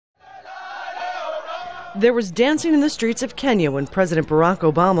There was dancing in the streets of Kenya when President Barack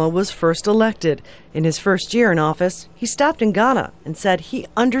Obama was first elected. In his first year in office, he stopped in Ghana and said he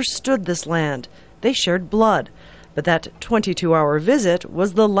understood this land. They shared blood. But that 22-hour visit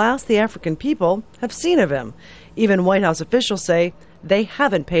was the last the African people have seen of him. Even White House officials say they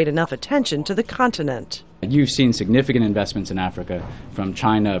haven't paid enough attention to the continent. You've seen significant investments in Africa from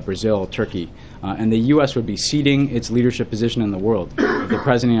China, Brazil, Turkey, and the U.S. would be ceding its leadership position in the world if the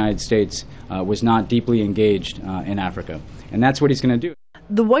President of the United States was not deeply engaged in Africa. And that's what he's going to do.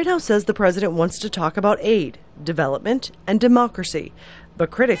 The White House says the president wants to talk about aid, development, and democracy. But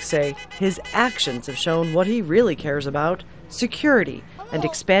critics say his actions have shown what he really cares about: security and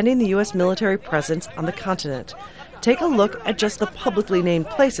expanding the U.S. military presence on the continent. Take a look at just the publicly named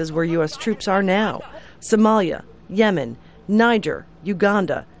places where U.S. troops are now: Somalia, Yemen, Niger,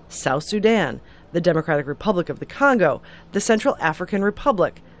 Uganda, South Sudan, the Democratic Republic of the Congo, the Central African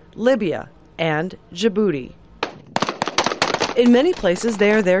Republic, Libya, and Djibouti. In many places,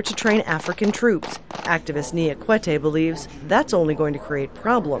 they are there to train African troops. Activist Nia Kwete believes that's only going to create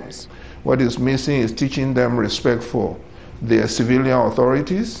problems. What is missing is teaching them respect for their civilian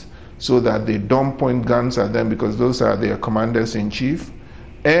authorities so that they don't point guns at them because those are their commanders-in-chief,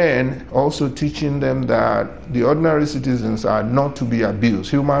 and also teaching them that the ordinary citizens are not to be abused,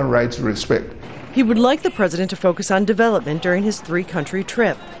 human rights respect. He would like the president to focus on development during his three-country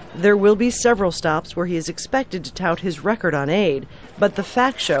trip. There will be several stops where he is expected to tout his record on aid, but the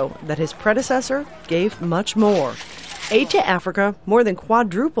facts show that his predecessor gave much more. Aid to Africa more than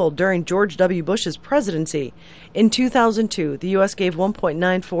quadrupled during George W. Bush's presidency. In 2002, the U.S. gave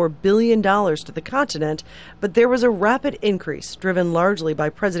 $1.94 billion to the continent, but there was a rapid increase driven largely by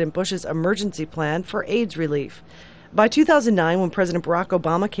President Bush's emergency plan for AIDS relief. By 2009, when President Barack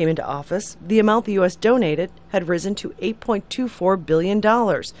Obama came into office, the amount the U.S. donated had risen to $8.24 billion.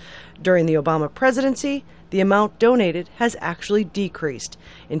 During the Obama presidency, the amount donated has actually decreased.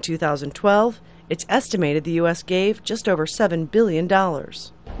 In 2012, it's estimated the U.S. gave just over $7 billion.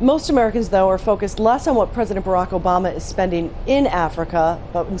 Most Americans, though, are focused less on what President Barack Obama is spending in Africa,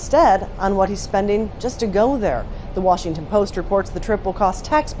 but instead on what he's spending just to go there. The Washington Post reports the trip will cost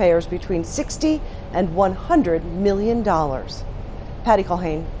taxpayers between $60 and $100 million. Patty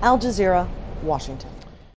Culhane, Al Jazeera, Washington.